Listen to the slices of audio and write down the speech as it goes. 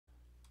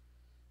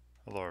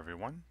Hello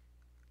everyone.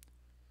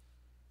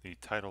 The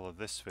title of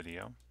this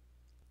video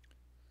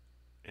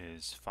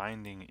is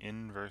Finding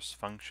Inverse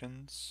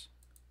Functions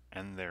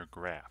and Their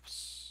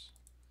Graphs.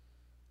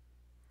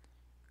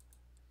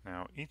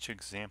 Now each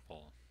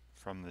example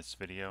from this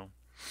video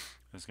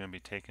is going to be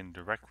taken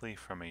directly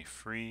from a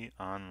free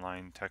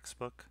online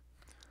textbook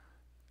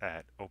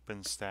at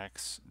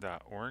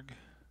openstax.org.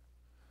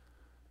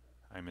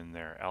 I'm in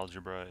their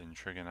Algebra and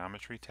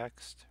Trigonometry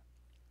text,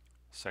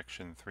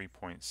 section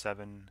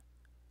 3.7,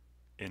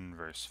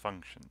 Inverse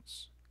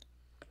Functions.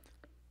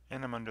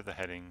 And I'm under the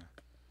heading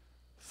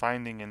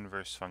Finding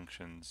Inverse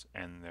Functions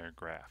and Their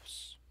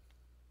Graphs.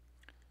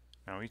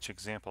 Now each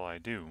example I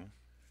do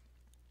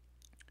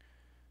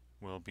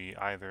will be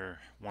either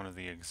one of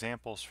the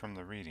examples from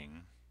the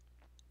reading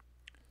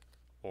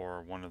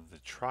or one of the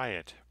try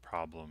it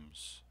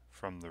problems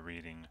from the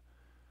reading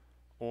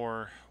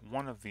or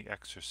one of the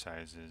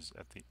exercises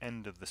at the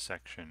end of the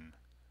section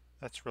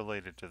that's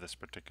related to this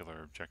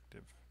particular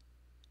objective.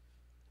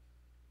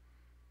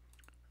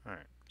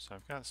 Alright, so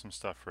I've got some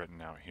stuff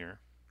written out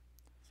here.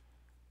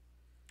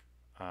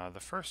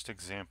 The first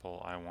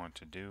example I want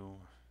to do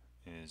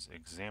is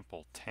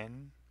example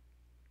 10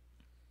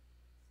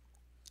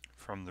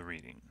 from the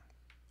reading.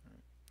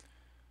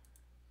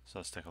 So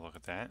let's take a look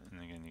at that,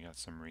 and again you got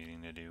some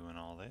reading to do and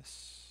all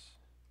this.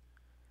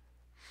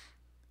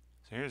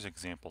 So here's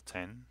example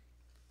 10.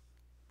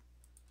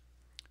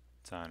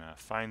 It's on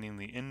finding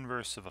the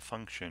inverse of a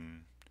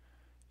function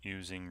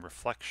using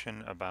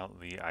reflection about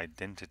the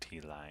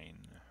identity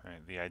line.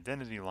 Right? The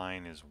identity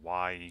line is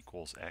y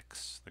equals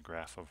x, the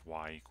graph of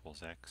y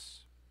equals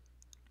x.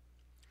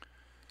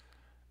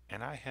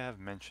 And I have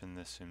mentioned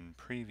this in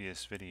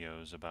previous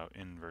videos about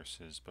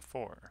inverses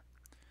before,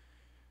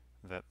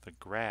 that the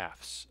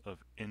graphs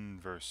of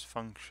inverse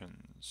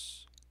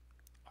functions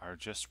are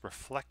just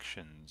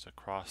reflections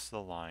across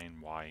the line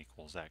y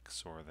equals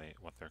x, or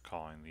what they're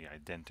calling the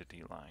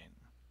identity line.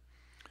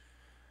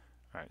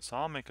 Alright, so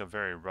I'll make a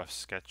very rough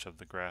sketch of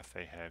the graph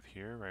they have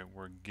here. Right,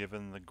 we're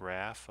given the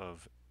graph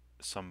of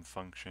some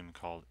function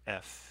called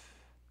f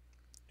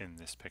in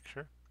this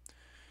picture.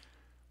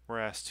 We're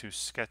asked to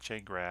sketch a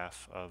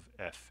graph of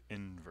f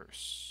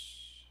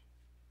inverse.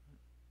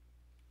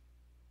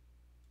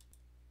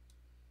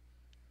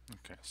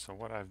 Okay, so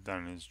what I've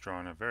done is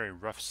drawn a very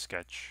rough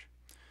sketch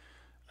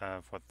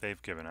of what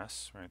they've given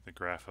us, right? The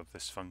graph of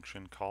this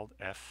function called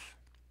f.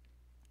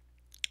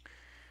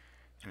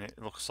 And it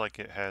looks like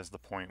it has the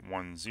point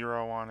 1,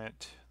 0 on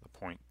it, the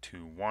point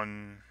 2,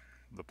 1,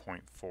 the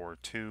point 4,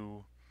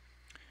 2.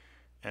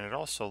 And it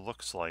also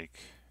looks like,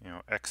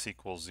 x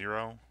equals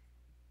 0,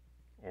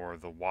 or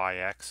the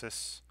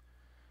y-axis,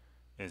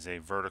 is a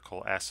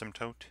vertical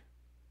asymptote.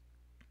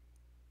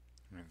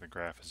 The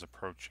graph is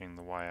approaching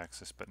the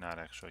y-axis but not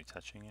actually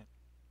touching it.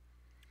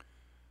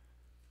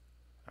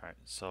 Alright,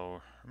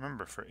 so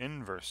remember, for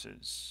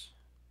inverses,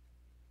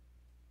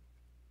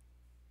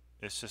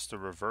 it's just a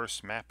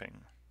reverse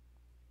mapping.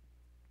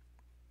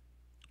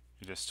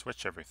 You just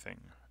switch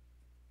everything,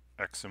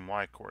 x and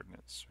y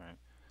coordinates, right?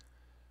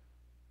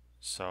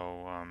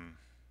 So,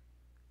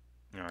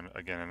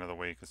 again, another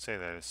way you could say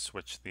that is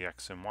switch the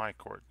x and y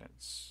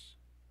coordinates.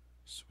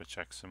 Switch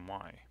x and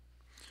y.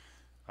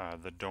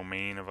 The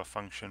domain of a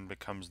function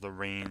becomes the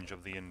range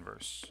of the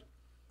inverse,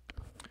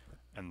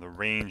 and the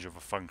range of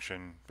a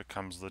function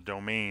becomes the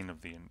domain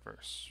of the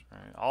inverse.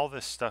 Right? All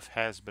this stuff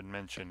has been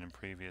mentioned in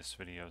previous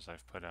videos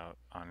I've put out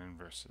on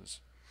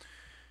inverses,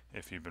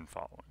 if you've been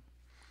following.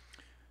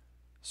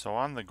 So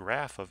on the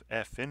graph of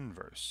f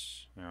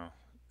inverse,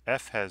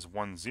 f has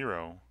 1,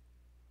 0,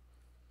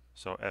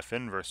 so f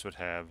inverse would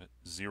have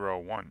 0,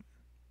 1.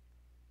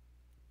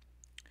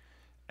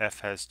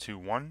 F has 2,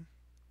 1,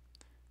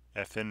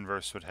 f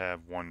inverse would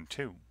have 1,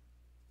 2.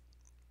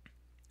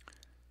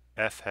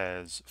 F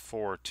has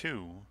 4,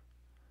 2,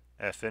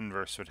 f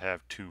inverse would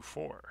have 2,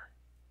 4.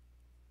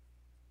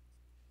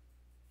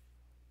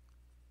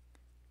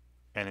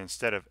 And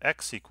instead of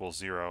x equals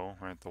 0,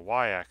 right, the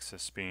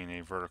y-axis being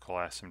a vertical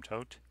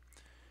asymptote,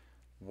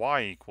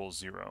 y equals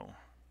 0.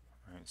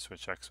 Right,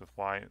 switch x with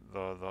y.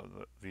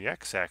 The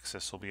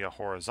x-axis will be a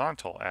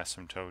horizontal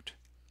asymptote,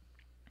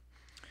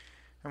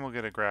 and we'll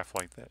get a graph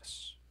like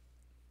this.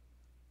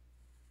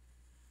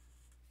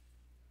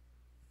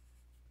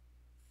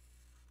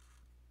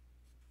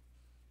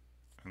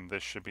 And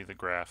this should be the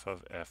graph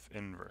of f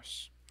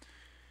inverse.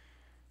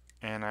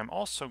 And I'm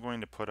also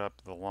going to put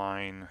up the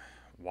line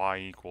y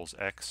equals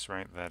x,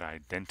 right, that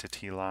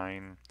identity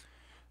line.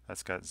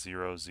 That's got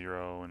 0,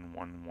 0, and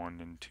 1, 1,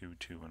 and 2,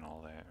 2, and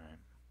all that, right?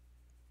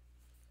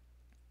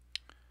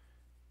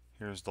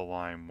 Here's the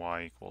line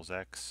y equals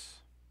x.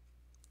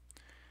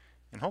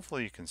 And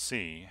hopefully you can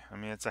see,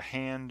 it's a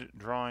hand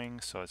drawing,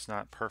 so it's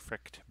not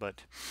perfect,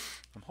 but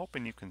I'm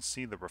hoping you can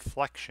see the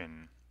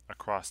reflection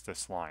across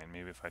this line.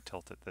 Maybe if I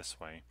tilt it this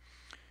way,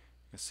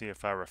 you can see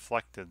if I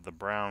reflected the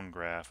brown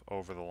graph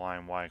over the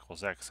line y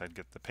equals x, I'd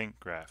get the pink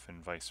graph,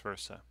 and vice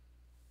versa.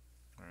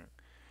 Right.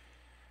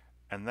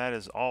 And that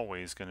is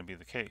always going to be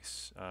the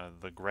case.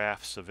 The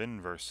graphs of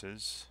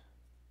inverses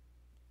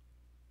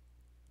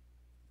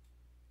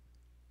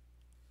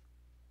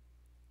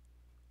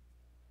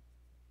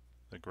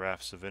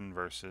graphs of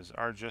inverses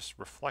are just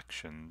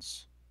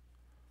reflections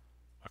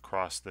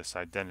across this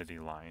identity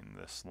line,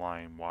 this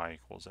line y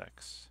equals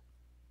x.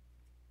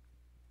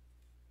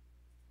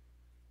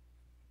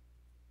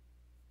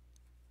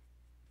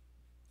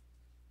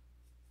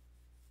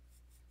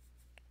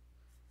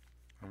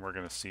 And we're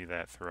going to see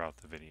that throughout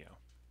the video.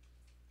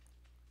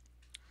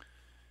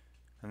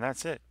 And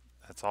that's it.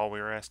 That's all we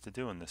were asked to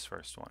do in this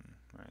first one,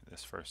 right?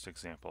 This first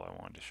example I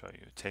wanted to show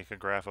you. Take a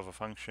graph of a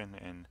function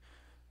and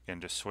again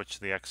just switch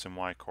the x and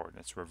y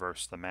coordinates,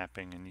 reverse the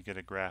mapping, and you get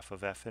a graph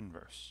of f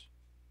inverse,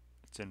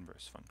 its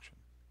inverse function.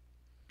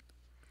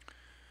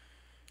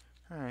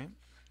 Alright,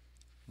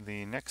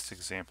 the next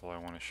example I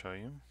want to show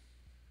you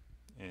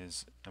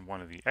is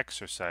one of the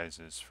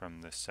exercises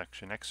from this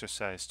section,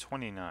 exercise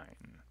 29. Alright,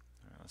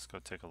 let's go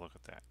take a look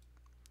at that.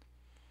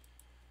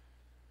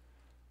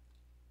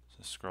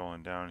 So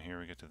scrolling down here,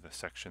 we get to the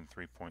section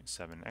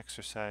 3.7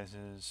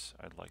 exercises.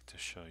 I'd like to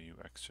show you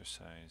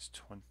exercise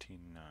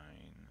 29.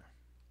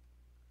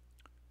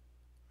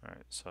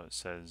 Alright, so it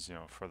says,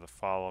 for the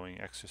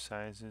following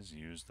exercises,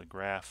 use the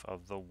graph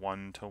of the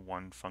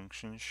one-to-one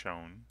function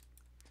shown.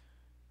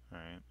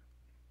 Alright.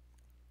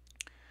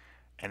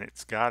 And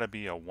it's got to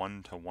be a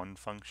one-to-one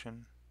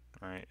function.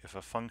 Right? If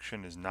a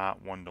function is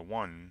not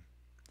one-to-one,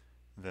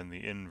 then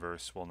the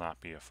inverse will not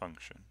be a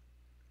function.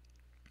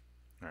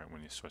 Alright,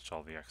 when you switch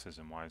all the x's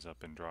and y's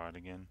up and draw it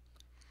again.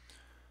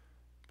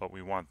 But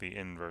we want the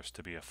inverse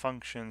to be a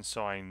function,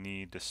 so I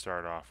need to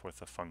start off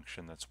with a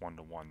function that's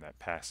one-to-one that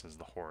passes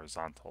the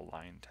horizontal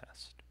line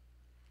test.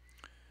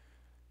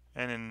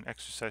 And in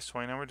exercise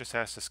 29, we're just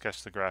asked to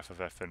sketch the graph of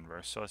f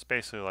inverse, so it's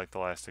basically like the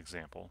last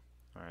example.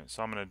 Alright,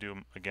 so I'm going to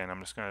do, again,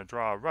 I'm just going to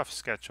draw a rough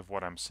sketch of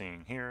what I'm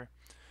seeing here,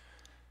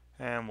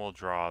 and we'll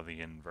draw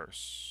the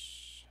inverse.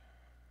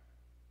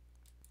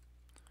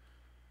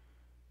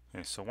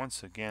 Okay, so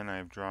once again,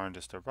 I've drawn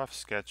just a rough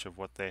sketch of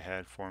what they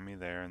had for me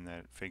there in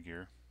that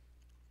figure.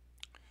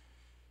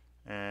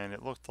 And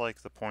it looked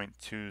like the point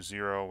 20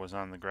 was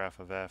on the graph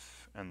of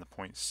f and the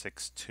point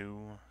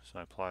 62, so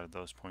I plotted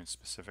those points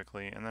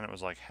specifically. And then it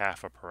was like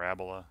half a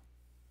parabola,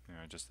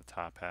 just the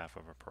top half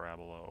of a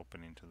parabola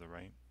opening to the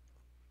right.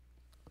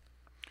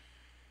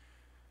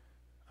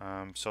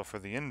 So for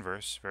the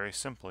inverse, very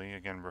simply,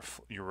 again,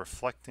 you're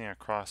reflecting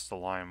across the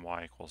line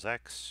y equals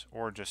x,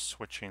 or just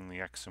switching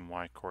the x and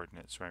y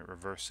coordinates, right,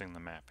 reversing the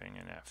mapping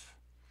in f.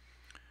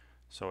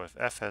 So if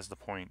f has the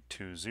point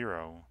 20,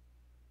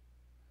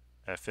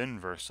 f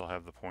inverse will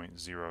have the point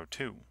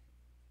 02.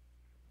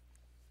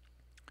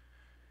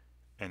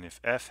 And if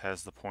f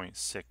has the point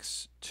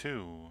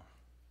 62,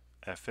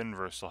 f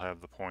inverse will have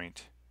the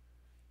point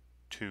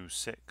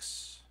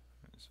 26.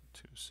 So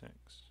 26.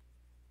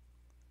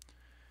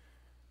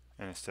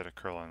 And instead of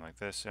curling like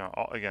this,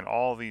 again,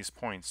 all these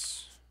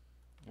points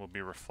will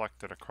be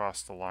reflected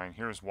across the line.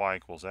 Here's y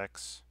equals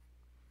x,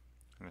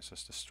 and it's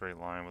just a straight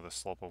line with a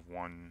slope of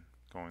 1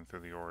 going through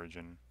the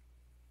origin.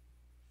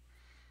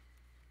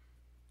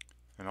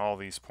 And all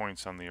these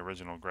points on the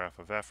original graph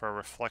of f are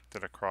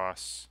reflected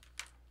across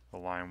the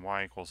line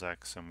y equals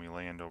x, and we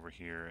land over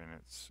here, and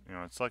it's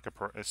it's like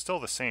it's still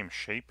the same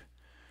shape,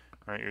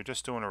 right? You're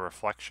just doing a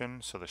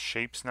reflection, so the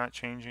shape's not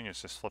changing;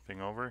 it's just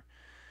flipping over.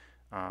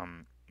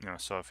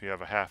 So if you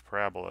have a half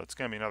parabola, it's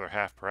going to be another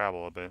half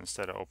parabola, but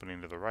instead of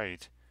opening to the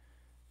right,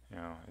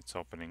 it's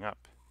opening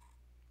up.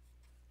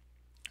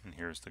 And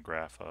here's the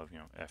graph of,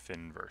 f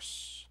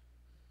inverse.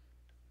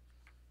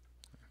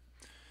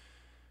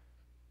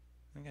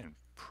 Again,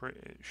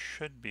 it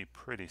should be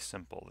pretty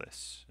simple,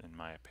 this, in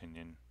my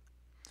opinion.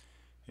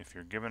 If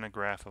you're given a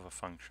graph of a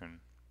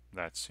function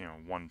that's,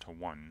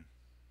 one-to-one,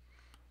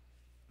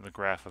 the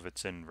graph of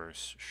its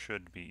inverse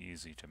should be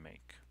easy to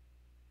make.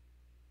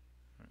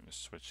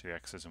 Just switch the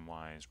x's and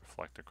y's,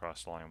 reflect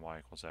across the line y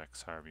equals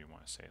x, however you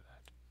want to say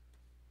that.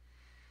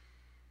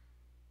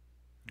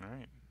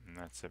 Alright, and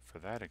that's it for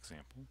that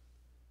example.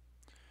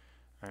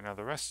 Alright, now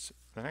the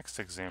next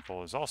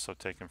example is also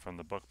taken from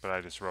the book, but I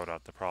just wrote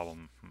out the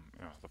problem,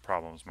 the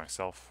problems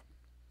myself.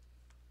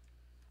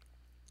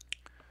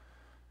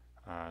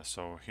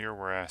 So here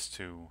we're asked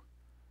to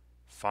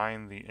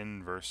find the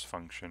inverse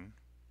function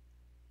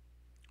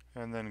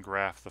and then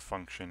graph the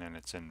function and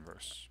its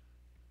inverse.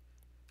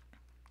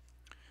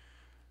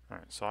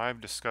 Alright, so I've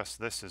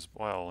discussed this as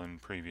well in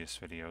previous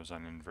videos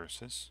on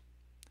inverses.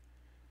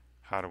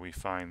 How do we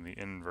find the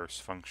inverse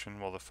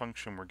function? Well, the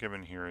function we're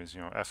given here is,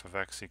 f of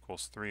x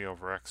equals 3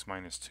 over x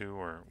minus 2,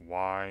 or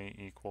y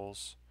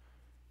equals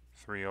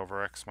 3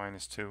 over x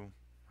minus 2,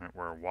 right,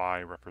 where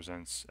y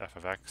represents f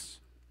of x.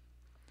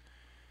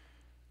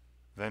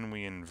 Then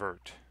we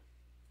invert.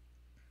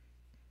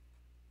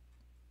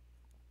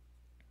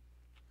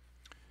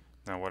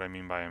 Now what I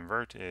mean by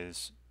invert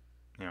is,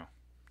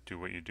 do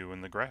what you do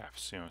in the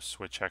graphs,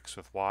 switch x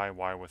with y,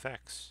 y with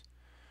x.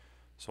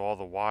 So all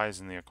the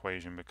y's in the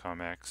equation become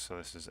x, so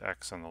this is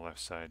x on the left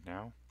side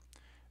now.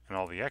 And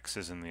all the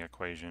x's in the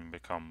equation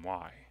become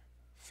y,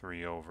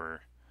 3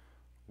 over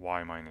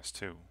y minus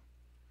 2.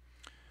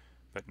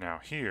 But now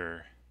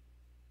here,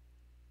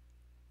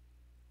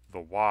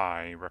 the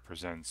y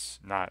represents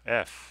not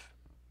f,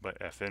 but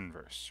f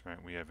inverse,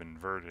 right? We have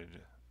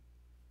inverted.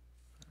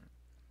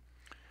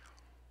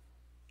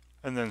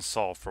 And then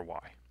solve for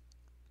y.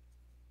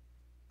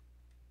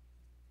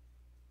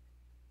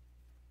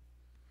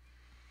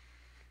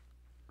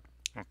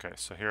 Okay,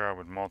 so here I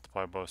would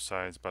multiply both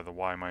sides by the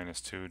y minus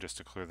 2 just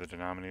to clear the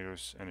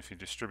denominators. And if you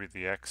distribute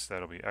the x,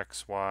 that'll be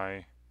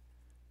xy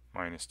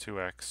minus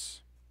 2x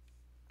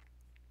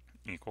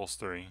equals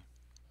 3.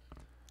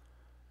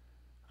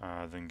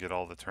 Then get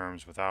all the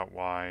terms without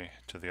y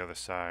to the other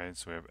side.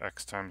 So we have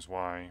x times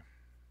y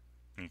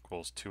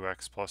equals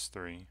 2x plus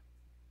 3.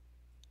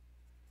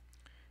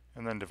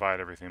 And then divide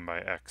everything by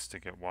x to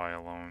get y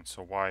alone.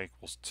 So y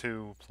equals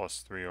 2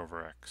 plus 3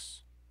 over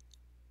x.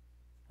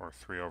 Or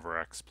 3 over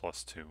x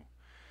plus 2.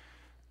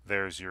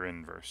 There's your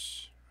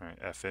inverse, right?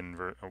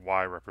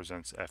 Y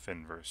represents f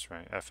inverse,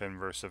 right? F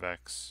inverse of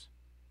x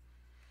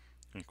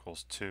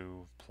equals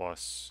 2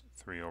 plus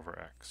 3 over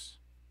x.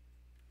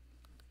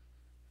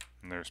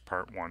 And there's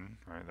part 1,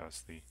 right?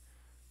 That's the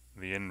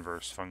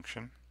inverse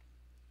function.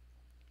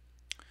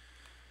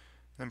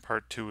 Then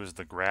part 2 is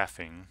the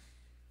graphing.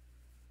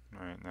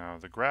 Right, now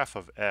the graph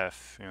of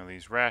f,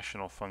 these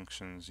rational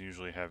functions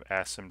usually have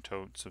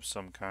asymptotes of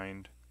some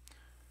kind.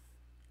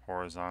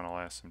 Horizontal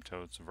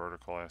asymptotes,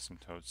 vertical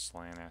asymptotes,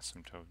 slant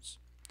asymptotes.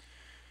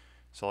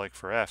 So like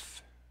for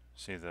f,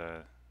 see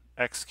the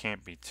x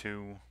can't be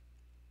 2.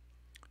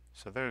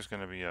 So there's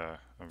going to be a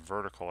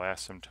vertical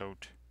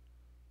asymptote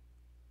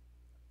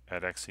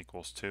at x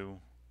equals 2.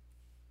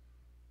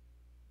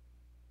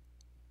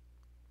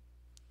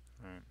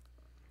 Right.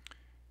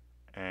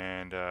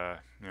 And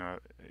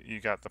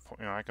you got the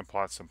point. I can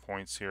plot some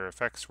points here.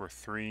 If x were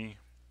 3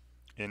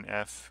 in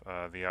f,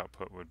 the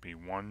output would be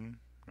 1.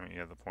 Right? You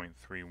have the point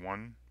 3,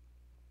 1.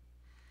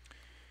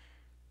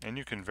 And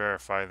you can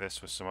verify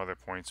this with some other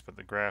points, but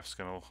the graph's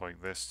going to look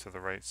like this to the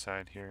right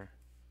side here,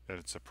 that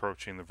it's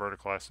approaching the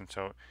vertical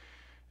asymptote.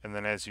 And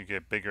then as you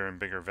get bigger and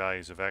bigger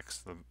values of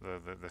x,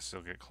 this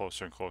will get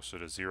closer and closer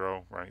to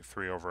 0, right?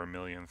 3 over a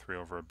million, 3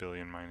 over a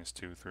billion minus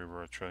 2, 3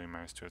 over a trillion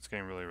minus 2. It's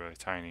getting really, really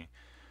tiny.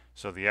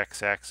 So the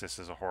x-axis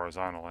is a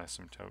horizontal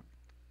asymptote.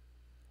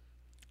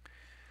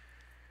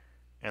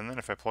 And then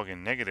if I plug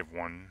in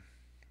 -1,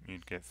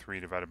 you'd get 3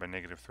 divided by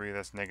 -3.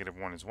 That's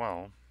 -1 as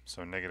well.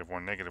 So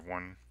 -1,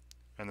 -1.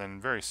 And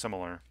then very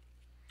similar,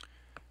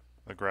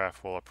 the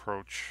graph will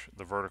approach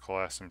the vertical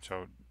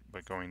asymptote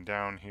by going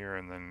down here.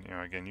 And then,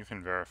 again, you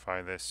can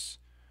verify this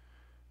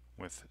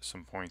with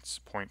some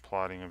point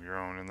plotting of your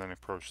own, and then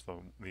approach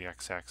the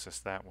x-axis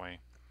that way.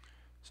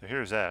 So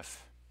here's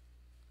f.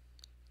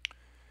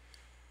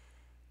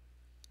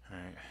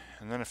 Alright,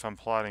 and then if I'm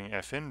plotting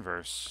f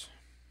inverse,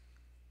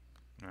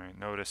 alright,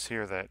 notice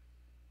here that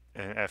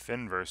in f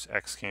inverse,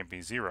 x can't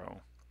be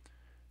 0.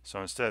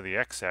 So instead of the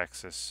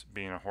x-axis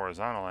being a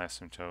horizontal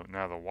asymptote,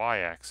 now the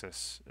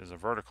y-axis is a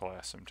vertical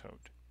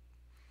asymptote.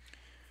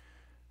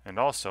 And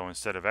also,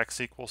 instead of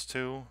x equals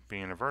 2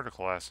 being a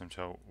vertical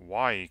asymptote,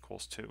 y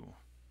equals 2,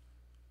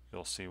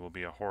 you'll see will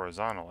be a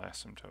horizontal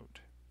asymptote.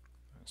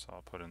 So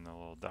I'll put in the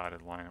little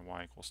dotted line at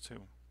y equals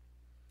 2.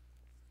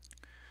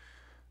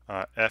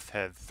 F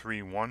had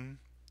 3, 1.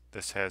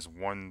 This has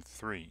 1,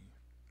 3.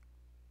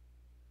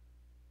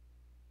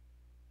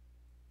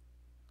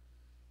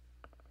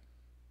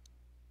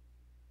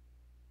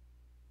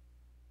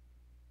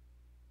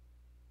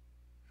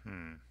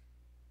 Hmm.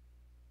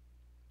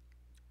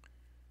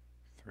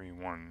 3,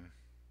 1.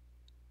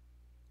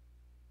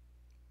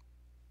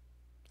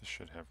 This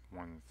should have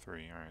 1,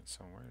 3. Alright,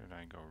 so where did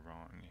I go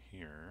wrong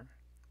here?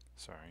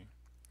 Sorry.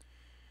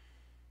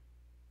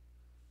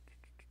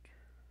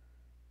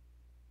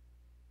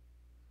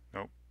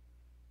 Nope.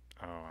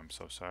 Oh, I'm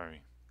so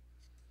sorry.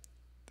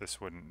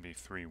 This wouldn't be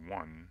 3,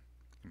 1.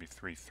 It'd be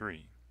 3,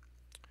 3.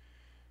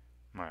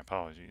 My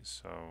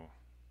apologies. So,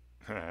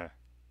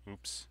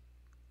 oops.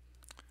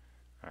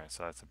 Alright,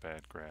 so that's a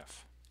bad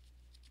graph.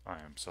 I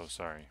am so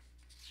sorry.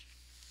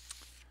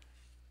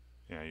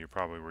 Yeah, you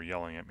probably were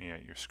yelling at me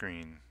at your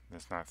screen.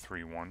 That's not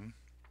 3, 1.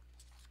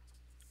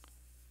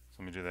 So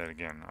let me do that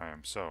again. I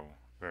am so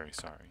very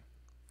sorry.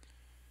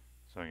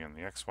 So again,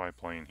 the xy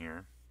plane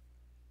here.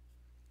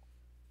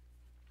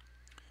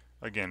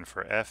 Again,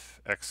 for f,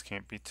 x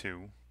can't be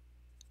 2.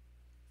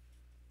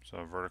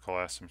 So vertical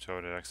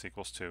asymptote at x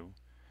equals 2.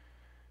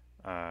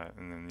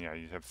 And then, yeah,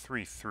 you have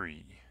 3,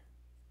 3.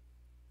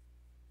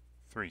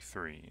 3,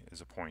 3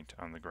 is a point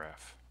on the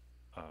graph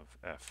of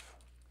f.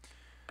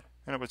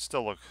 And it would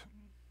still look,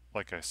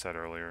 like I said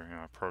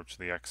earlier, approach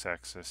the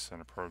x-axis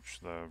and approach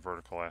the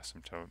vertical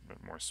asymptote,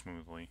 but more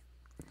smoothly.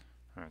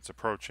 It's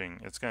approaching,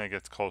 it's going to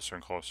get closer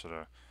and closer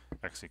to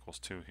x equals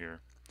 2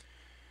 here.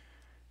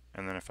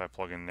 And then if I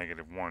plug in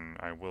 -1,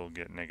 I will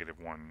get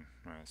 -1.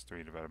 It's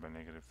 3 divided by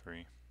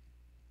 -3.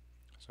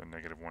 So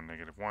 -1,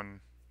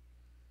 -1.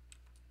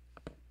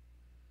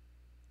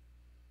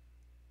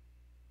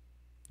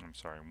 I'm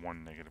sorry,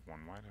 1,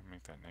 -1. Why did I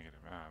make that negative?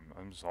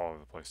 I'm just all over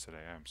the place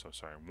today. I'm so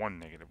sorry. 1,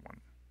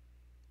 -1.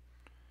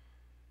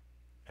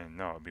 And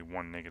no, it'd be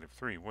 1,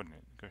 -3, wouldn't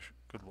it?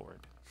 Good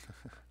Lord.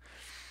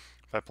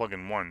 If I plug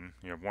in 1,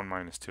 you have 1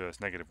 minus 2,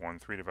 that's negative 1.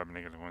 3 divided by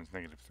negative 1 is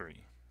negative 3.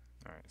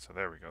 Alright, so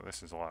there we go.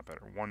 This is a lot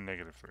better. 1,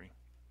 negative 3.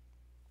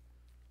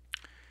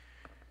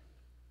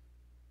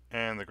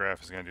 And the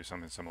graph is going to do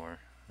something similar.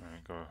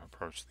 Alright, go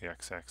approach the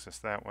x-axis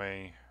that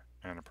way,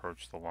 and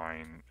approach the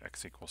line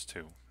x equals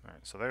 2.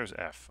 Alright, so there's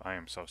f. I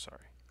am so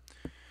sorry.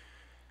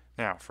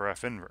 Now, for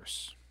f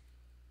inverse.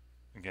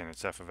 Again,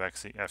 it's f of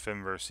x, f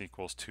inverse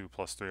equals 2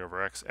 plus 3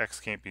 over x. X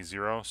can't be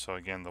 0, so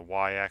again, the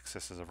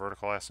y-axis is a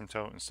vertical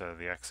asymptote instead of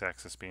the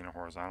x-axis being a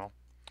horizontal.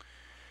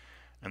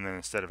 And then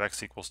instead of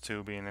x equals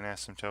 2 being an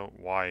asymptote,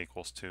 y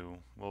equals 2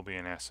 will be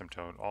an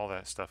asymptote. All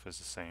that stuff is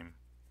the same.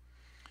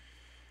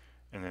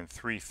 And then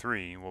 3,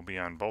 3 will be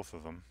on both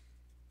of them.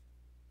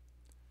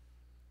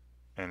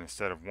 And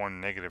instead of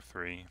 1, negative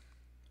 3,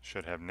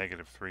 should have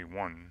negative 3,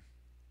 1.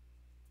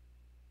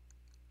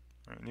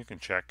 And you can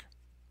check.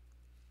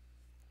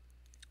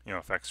 You know,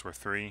 if x were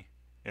 3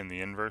 in the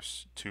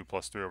inverse, 2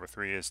 plus 3 over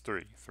 3 is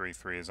 3. 3,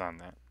 3 is on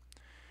that.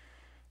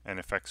 And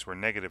if x were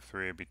negative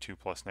 3, it would be 2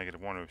 plus negative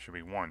 1, it should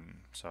be 1.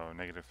 So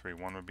negative 3,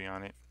 1 would be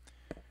on it.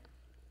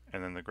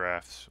 And then the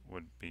graphs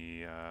would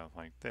be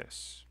like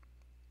this.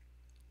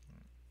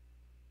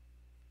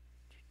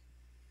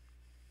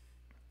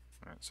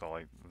 Right, so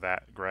like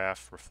that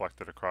graph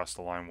reflected across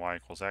the line y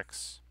equals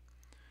x.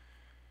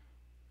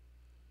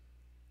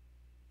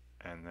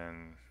 And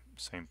then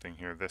same thing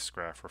here, this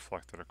graph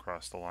reflected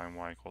across the line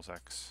y equals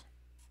x.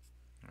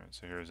 Right,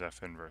 so here's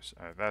f inverse.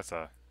 That's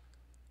a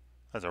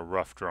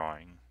rough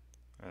drawing.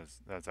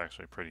 That's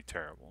actually pretty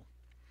terrible.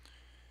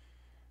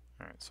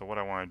 Alright, so what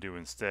I want to do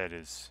instead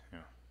is,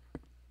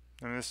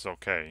 I mean, this is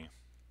okay,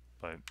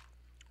 but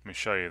let me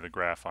show you the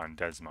graph on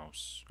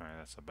Desmos. Alright,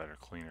 that's a better,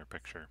 cleaner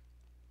picture.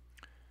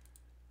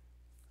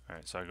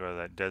 Alright, so I go to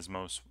that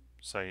Desmos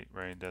site,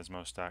 right,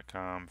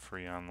 desmos.com,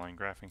 free online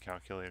graphing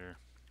calculator.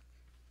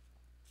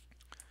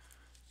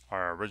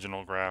 Our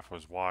original graph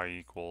was y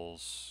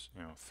equals,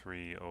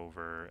 3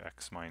 over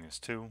x minus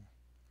 2.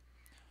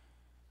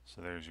 So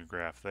there's your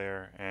graph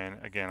there. And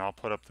again, I'll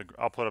put up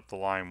the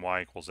line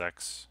y equals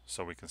x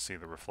so we can see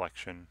the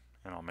reflection,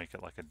 and I'll make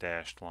it like a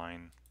dashed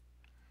line.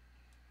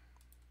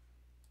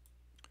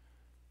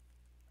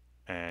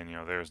 And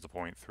there's the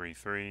point 3,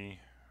 3,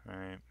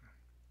 right?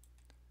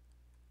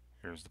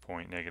 Here's the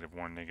point negative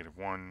 1, negative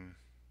 1.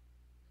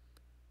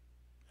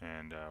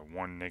 And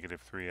 1,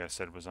 negative 3 I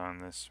said was on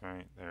this,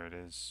 right? There it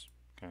is.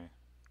 Okay.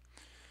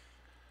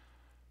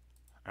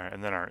 Alright,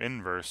 and then our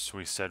inverse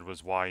we said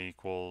was y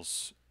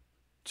equals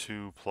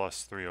 2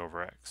 plus 3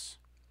 over x.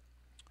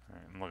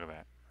 Alright, and look at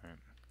that. Right.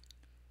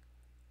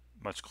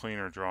 Much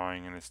cleaner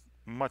drawing, and it's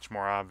much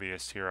more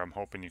obvious here. I'm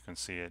hoping you can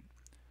see it,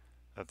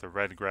 that the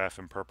red graph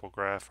and purple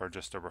graph are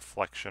just a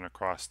reflection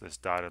across this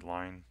dotted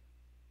line.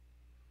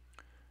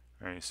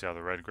 Alright, you see how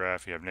the red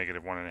graph you have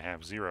negative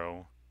 1.5,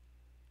 0.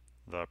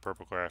 The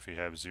purple graph you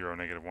have 0,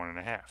 negative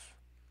 1.5.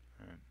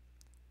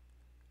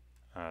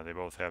 Right. They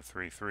both have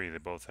 3, 3. They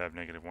both have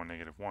negative 1,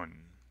 negative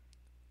 1.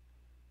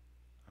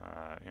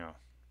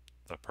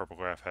 The purple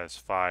graph has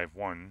 5,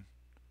 1.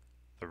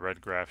 The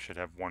red graph should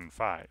have 1,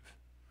 5.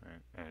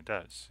 Right? And it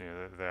does.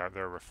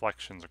 They're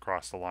reflections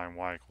across the line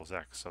y equals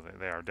x, so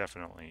they are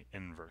definitely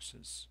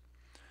inverses.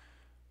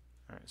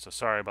 Alright, so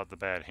sorry about the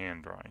bad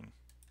hand drawing.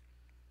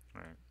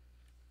 Right.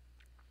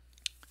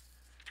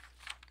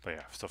 But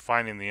yeah, so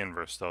finding the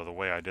inverse, though, the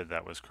way I did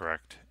that was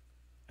correct.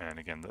 And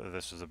again,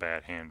 this is a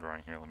bad hand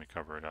drawing here. Let me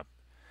cover it up.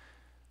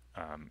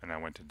 And I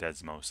went to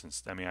Desmos.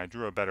 I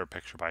drew a better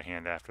picture by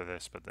hand after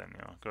this, but then,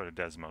 go to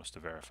Desmos to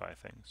verify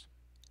things.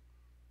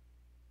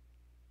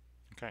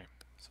 Okay,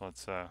 so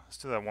let's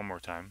do that one more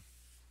time.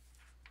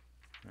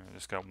 I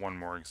just got one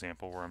more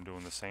example where I'm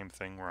doing the same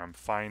thing, where I'm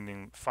find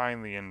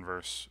the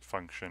inverse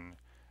function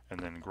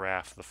and then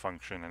graph the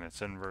function and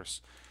its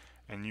inverse.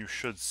 And you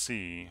should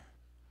see,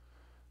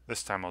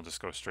 this time I'll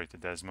just go straight to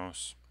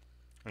Desmos,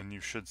 and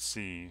you should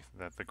see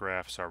that the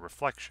graphs are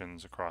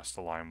reflections across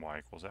the line y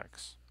equals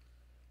x.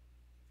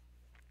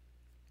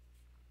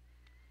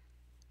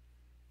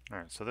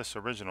 Alright, so this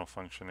original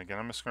function, again,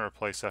 I'm just going to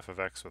replace f of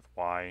x with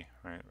y.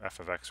 Right? F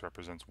of x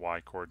represents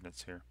y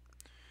coordinates here.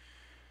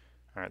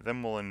 Alright,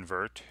 then we'll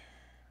invert.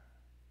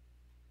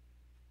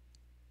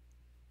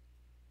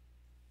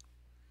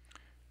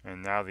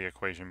 And now the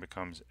equation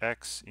becomes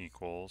x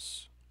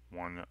equals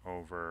 1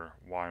 over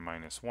y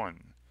minus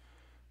 1.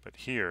 But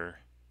here,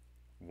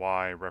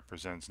 y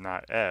represents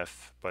not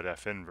f, but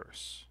f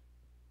inverse.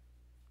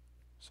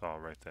 So I'll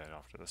write that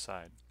off to the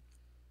side.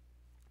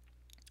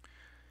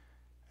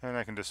 And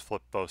I can just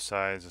flip both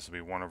sides. This will be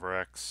 1 over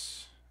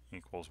x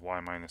equals y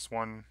minus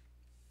 1.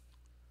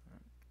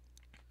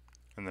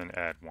 And then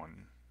add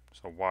 1.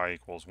 So y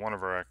equals 1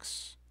 over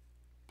x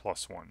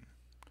plus 1.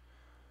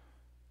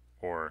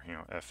 Or,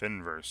 f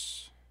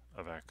inverse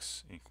of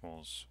x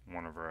equals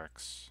 1 over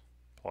x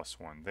plus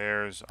 1.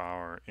 There's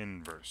our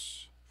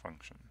inverse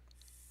function.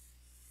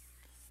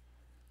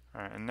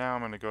 Alright, and now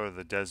I'm going to go to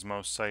the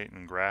Desmos site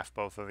and graph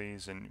both of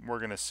these, and we're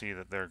going to see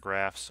that their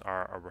graphs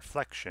are a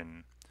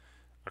reflection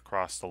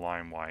across the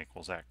line y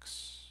equals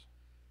x.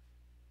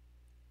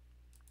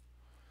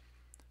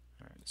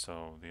 Alright,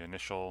 so the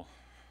initial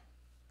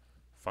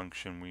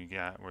function we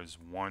got was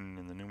 1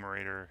 in the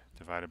numerator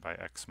divided by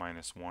x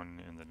minus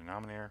 1 in the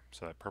denominator,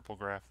 so that purple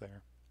graph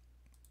there.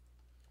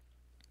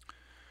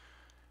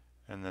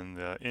 And then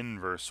the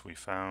inverse we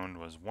found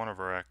was 1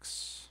 over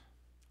x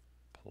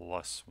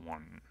plus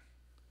 1.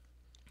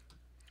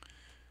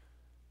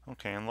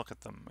 Okay, and look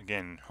at them.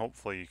 Again,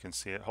 hopefully you can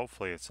see it.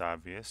 Hopefully it's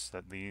obvious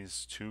that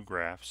these two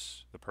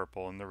graphs, the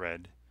purple and the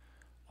red,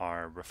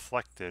 are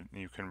reflected.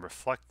 You can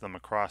reflect them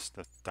across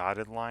the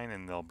dotted line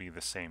and they'll be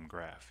the same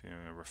graph. You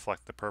know,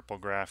 reflect the purple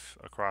graph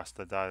across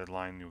the dotted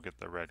line, you'll get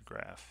the red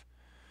graph.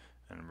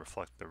 And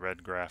reflect the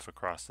red graph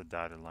across the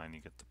dotted line, you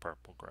get the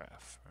purple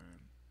graph.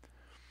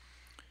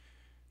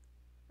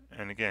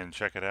 And again,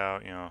 check it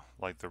out, you know,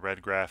 like the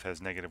red graph has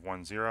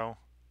 -1, 0,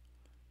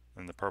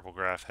 and the purple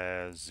graph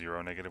has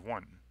 0,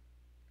 -1.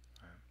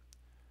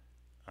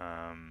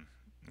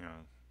 You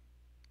know,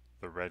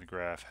 the red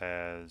graph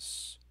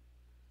has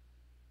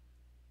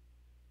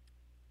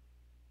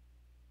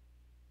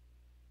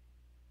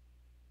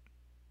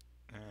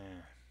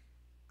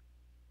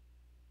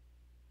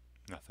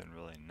nothing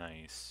really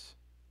nice.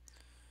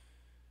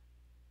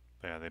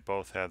 But yeah, they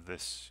both have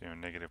this, you know,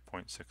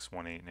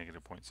 -0.618,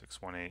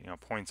 -0.618. You know,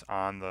 points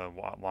on the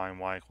line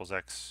y equals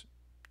x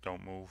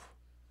don't move.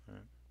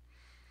 Right?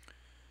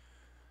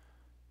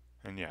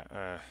 And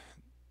yeah,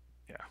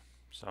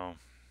 so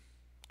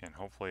again,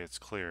 hopefully it's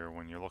clear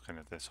when you're looking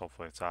at this.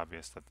 Hopefully it's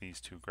obvious that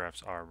these two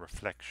graphs are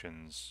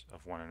reflections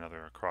of one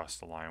another across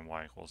the line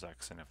y equals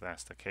x. And if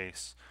that's the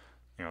case,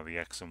 you know, the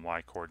x and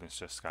y coordinates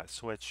just got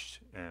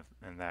switched, and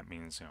that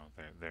means, you know,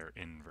 they're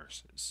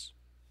inverses.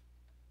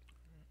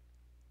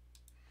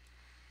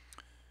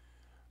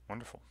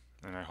 Wonderful.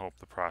 And I hope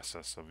the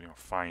process of, you know,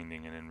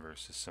 finding an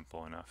inverse is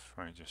simple enough,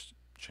 right? Just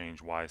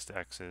change y's to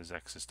x's,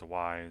 x's to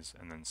y's,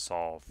 and then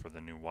solve for the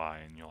new y,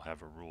 and you'll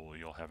have a rule,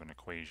 you'll have an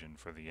equation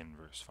for the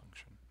inverse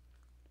function.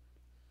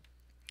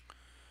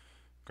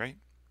 Great.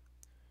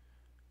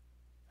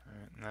 All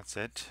right, and that's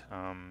it.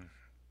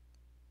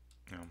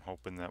 You know, I'm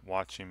hoping that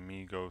watching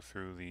me go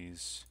through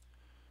these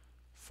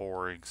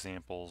 4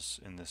 examples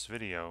in this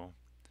video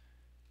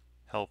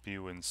help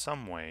you in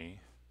some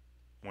way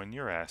when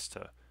you're asked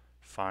to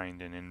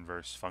find an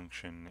inverse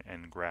function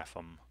and graph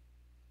them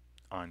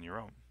on your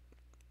own.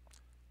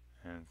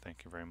 And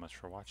thank you very much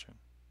for watching.